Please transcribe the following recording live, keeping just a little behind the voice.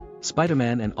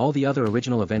Spider-Man and all the other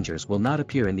original Avengers will not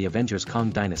appear in the Avengers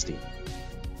Kang Dynasty.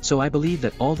 So I believe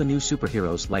that all the new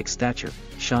superheroes like Stature,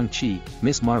 Shang-Chi,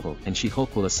 Miss Marvel and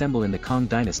She-Hulk will assemble in the Kang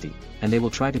Dynasty, and they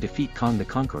will try to defeat Kang the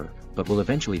Conqueror, but will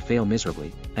eventually fail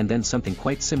miserably, and then something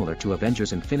quite similar to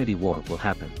Avengers Infinity War will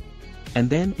happen. And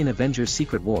then in Avengers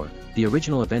Secret War, the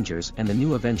original Avengers and the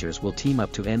new Avengers will team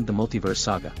up to end the Multiverse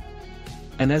Saga.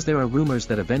 And as there are rumors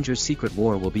that Avengers Secret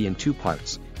War will be in 2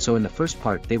 parts, so in the first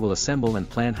part they will assemble and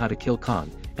plan how to kill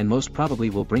Kang, and most probably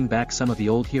will bring back some of the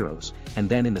old heroes, and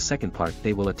then in the second part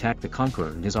they will attack the Conqueror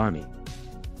and his army.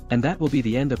 And that will be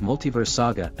the end of Multiverse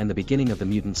Saga and the beginning of the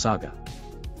Mutant Saga.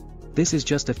 This is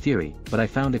just a theory, but I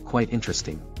found it quite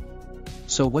interesting.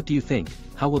 So what do you think?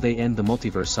 How will they end the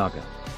Multiverse Saga?